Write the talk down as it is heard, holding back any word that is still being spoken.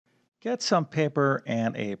Get some paper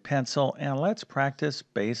and a pencil and let's practice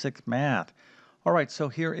basic math. All right, so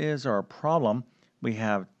here is our problem. We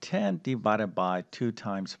have 10 divided by 2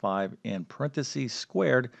 times 5 in parentheses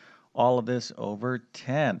squared, all of this over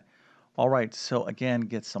 10. All right, so again,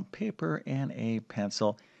 get some paper and a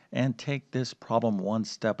pencil and take this problem one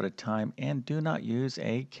step at a time and do not use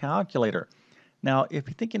a calculator. Now, if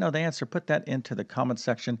you think you know the answer, put that into the comment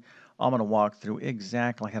section. I'm going to walk through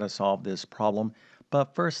exactly how to solve this problem.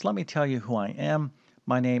 But first, let me tell you who I am.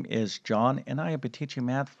 My name is John, and I have been teaching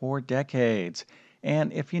math for decades.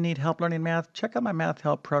 And if you need help learning math, check out my math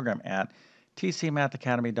help program at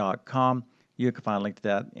tcmathacademy.com. You can find a link to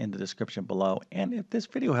that in the description below. And if this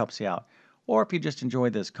video helps you out, or if you just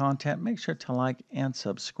enjoyed this content, make sure to like and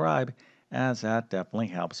subscribe, as that definitely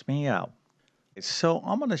helps me out. So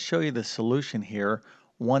I'm going to show you the solution here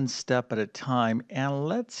one step at a time, and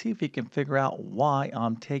let's see if you can figure out why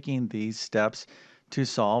I'm taking these steps to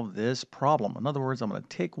solve this problem. In other words, I'm going to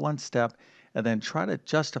take one step and then try to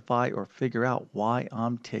justify or figure out why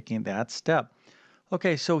I'm taking that step.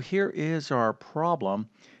 Okay, so here is our problem.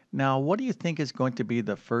 Now, what do you think is going to be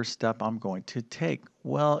the first step I'm going to take?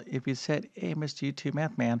 Well, if you said, hey, Mr. YouTube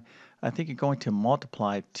Math Man, I think you're going to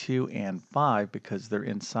multiply 2 and 5 because they're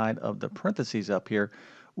inside of the parentheses up here,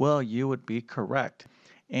 well, you would be correct.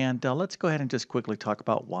 And let's go ahead and just quickly talk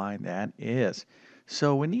about why that is.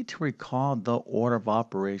 So we need to recall the order of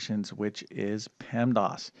operations, which is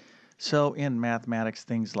PEMDAS. So in mathematics,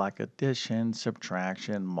 things like addition,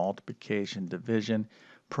 subtraction, multiplication, division,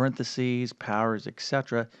 parentheses, powers,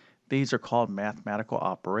 etc., these are called mathematical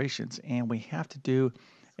operations. And we have to do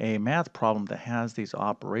a math problem that has these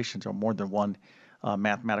operations or more than one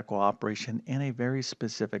mathematical operation in a very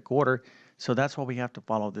specific order. So that's why we have to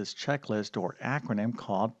follow this checklist or acronym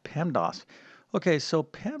called PEMDAS. Okay, so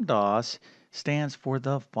PEMDAS stands for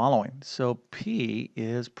the following. So P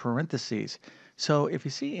is parentheses. So if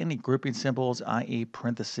you see any grouping symbols, i.e.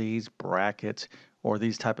 parentheses, brackets, or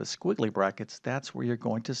these type of squiggly brackets, that's where you're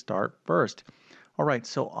going to start first. All right,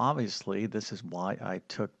 so obviously this is why I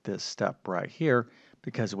took this step right here,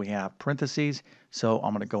 because we have parentheses. So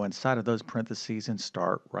I'm going to go inside of those parentheses and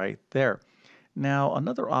start right there. Now,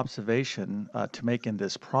 another observation to make in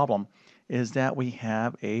this problem is that we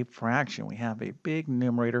have a fraction. We have a big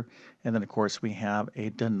numerator, and then of course we have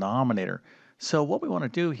a denominator. So what we want to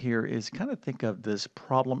do here is kind of think of this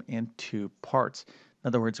problem in two parts. In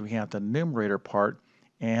other words, we have the numerator part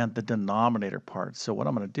and the denominator part. So what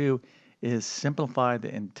I'm going to do is simplify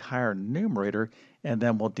the entire numerator, and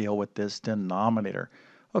then we'll deal with this denominator.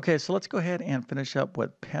 Okay, so let's go ahead and finish up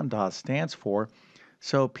what PEMDAS stands for.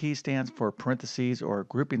 So P stands for parentheses or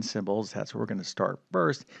grouping symbols. That's where we're going to start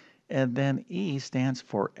first. And then E stands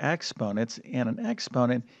for exponents, and an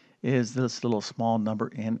exponent is this little small number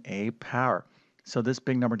in a power. So this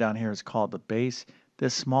big number down here is called the base.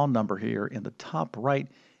 This small number here in the top right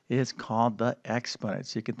is called the exponent.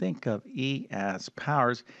 So you can think of E as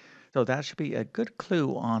powers. So that should be a good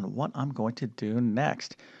clue on what I'm going to do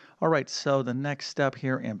next. All right, so the next step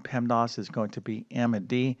here in PEMDAS is going to be M and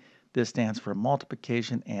D. This stands for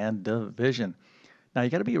multiplication and division. Now you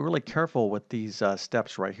got to be really careful with these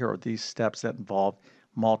steps right here, or these steps that involve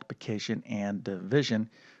multiplication and division.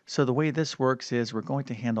 So the way this works is we're going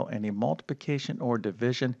to handle any multiplication or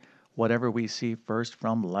division, whatever we see first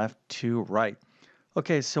from left to right.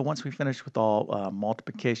 Okay, so once we finish with all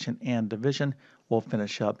multiplication and division, we'll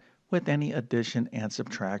finish up with any addition and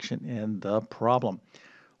subtraction in the problem.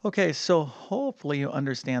 Okay, so hopefully you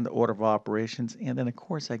understand the order of operations, and then of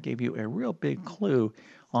course I gave you a real big clue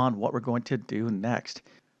on what we're going to do next.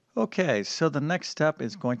 Okay, so the next step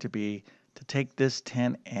is going to be to take this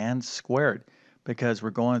 10 and square it, because we're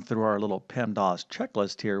going through our little PEMDAS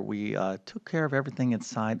checklist here. We took care of everything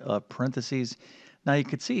inside of parentheses. Now you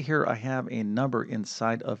can see here I have a number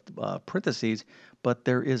inside of parentheses, but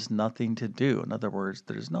there is nothing to do. In other words,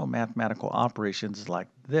 there's no mathematical operations like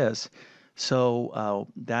this. So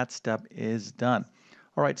that step is done.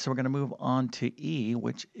 All right, so we're going to move on to E,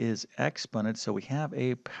 which is exponent. So we have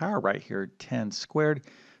a power right here, 10 squared.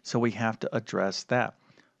 So we have to address that.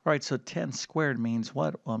 All right, so 10 squared means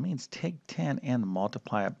what? Well, it means take 10 and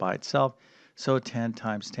multiply it by itself. So 10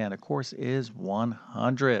 times 10, of course, is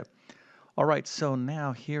 100. All right, so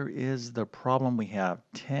now here is the problem. We have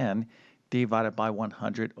 10 divided by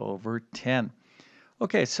 100 over 10.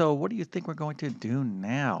 Okay, so what do you think we're going to do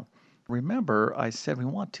now? Remember, I said we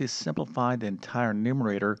want to simplify the entire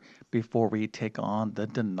numerator before we take on the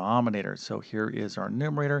denominator. So here is our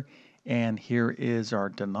numerator, and here is our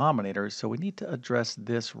denominator. So we need to address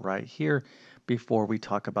this right here before we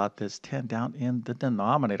talk about this 10 down in the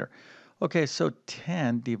denominator. Okay, so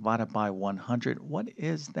 10 divided by 100, what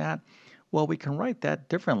is that? Well, we can write that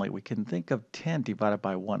differently. We can think of 10 divided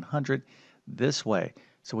by 100 this way.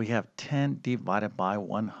 So we have 10 divided by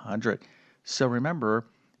 100. So remember,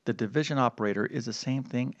 the division operator is the same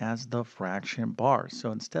thing as the fraction bar.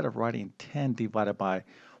 So instead of writing 10 divided by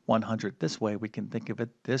 100 this way, we can think of it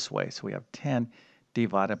this way. So we have 10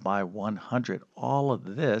 divided by 100. All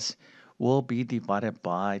of this will be divided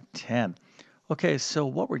by 10. Okay, so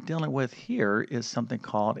what we're dealing with here is something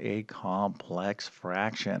called a complex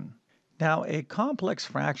fraction. Now, a complex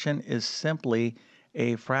fraction is simply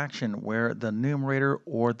a fraction where the numerator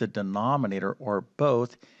or the denominator or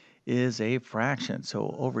both is a fraction.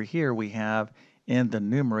 So over here we have in the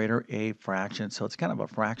numerator a fraction. So it's kind of a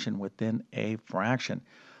fraction within a fraction.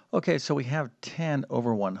 Okay, so we have 10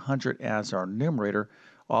 over 100 as our numerator,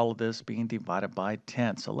 all of this being divided by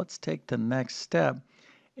 10. So let's take the next step.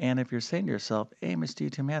 And if you're saying to yourself, hey, Mr.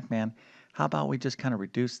 YouTube Math Man, how about we just kind of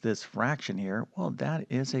reduce this fraction here? Well, that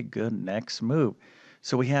is a good next move.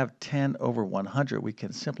 So we have 10 over 100. We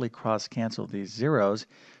can simply cross cancel these zeros.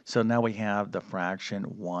 So now we have the fraction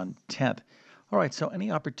 1/10. All right, so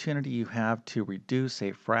any opportunity you have to reduce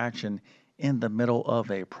a fraction in the middle of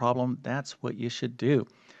a problem, that's what you should do.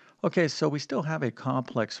 Okay, so we still have a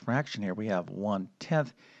complex fraction here. We have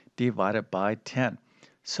 1/10 divided by 10.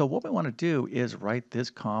 So what we want to do is write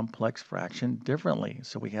this complex fraction differently.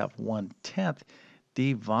 So we have 1/10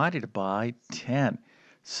 divided by 10.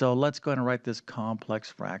 So let's go ahead and write this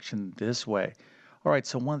complex fraction this way. All right,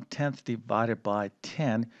 so 1/10 divided by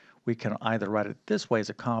 10, we can either write it this way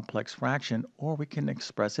as a complex fraction, or we can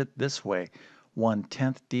express it this way,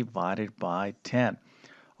 1/10 divided by 10.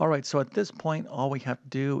 All right, so at this point, all we have to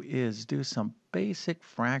do is do some basic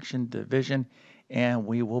fraction division, and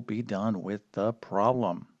we will be done with the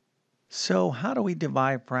problem. So how do we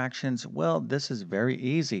divide fractions? Well, this is very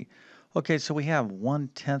easy. Okay, so we have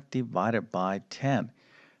 1/10 divided by 10.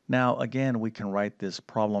 Now, again, we can write this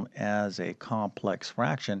problem as a complex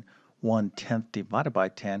fraction, 1/10 divided by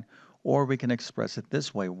 10, or we can express it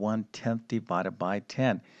this way, 1/10 divided by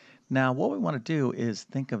 10. Now, what we want to do is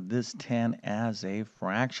think of this 10 as a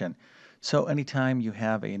fraction. So anytime you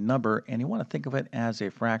have a number and you want to think of it as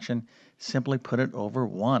a fraction, simply put it over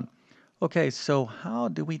 1. Okay, so how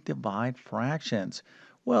do we divide fractions?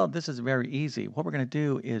 Well, this is very easy. What we're going to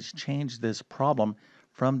do is change this problem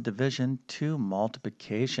from division to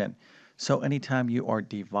multiplication. So anytime you are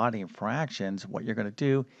dividing fractions, what you're going to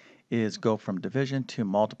do is go from division to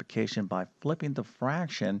multiplication by flipping the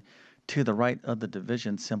fraction to the right of the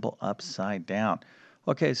division symbol upside down.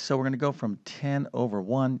 Okay, so we're going to go from 10 over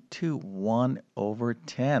 1 to 1 over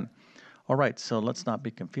 10. All right, so let's not be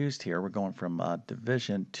confused here. We're going from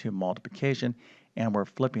division to multiplication, and we're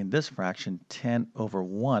flipping this fraction 10 over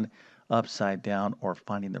 1 upside down, or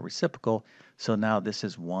finding the reciprocal. So now this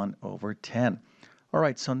is 1 over 10. All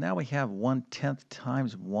right, so now we have 1/10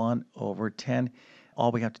 times 1 over 10.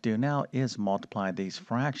 All we have to do now is multiply these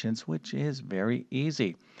fractions, which is very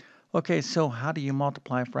easy. Okay, so how do you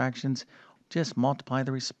multiply fractions? Just multiply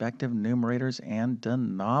the respective numerators and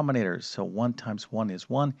denominators. So 1 times 1 is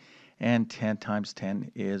 1, and 10 times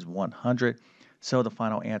 10 is 100. So the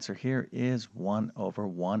final answer here is 1 over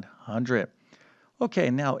 100. Okay,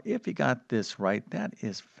 now if you got this right, that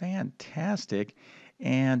is fantastic.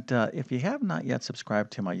 And if you have not yet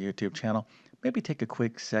subscribed to my YouTube channel, maybe take a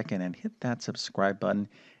quick second and hit that subscribe button.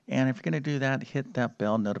 And if you're going to do that, hit that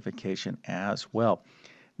bell notification as well.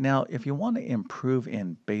 Now, if you want to improve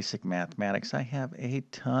in basic mathematics, I have a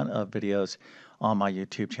ton of videos on my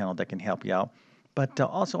YouTube channel that can help you out. But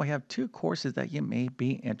also, I have 2 courses that you may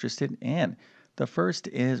be interested in. The first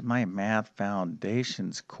is my Math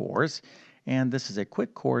Foundations course, and this is a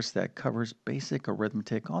quick course that covers basic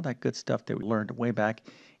arithmetic, all that good stuff that we learned way back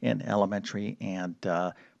in elementary and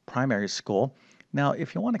primary school. Now,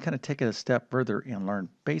 if you want to kind of take it a step further and learn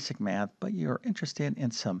basic math, but you're interested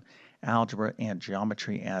in some algebra and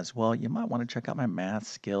geometry as well, you might want to check out my Math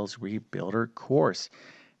Skills Rebuilder course.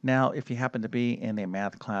 Now, if you happen to be in a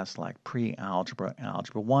math class like Pre-Algebra,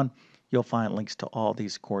 Algebra 1, you'll find links to all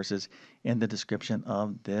these courses in the description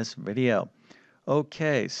of this video.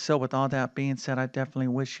 Okay, so with all that being said, I definitely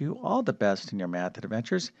wish you all the best in your math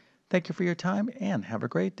adventures. Thank you for your time and have a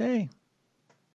great day.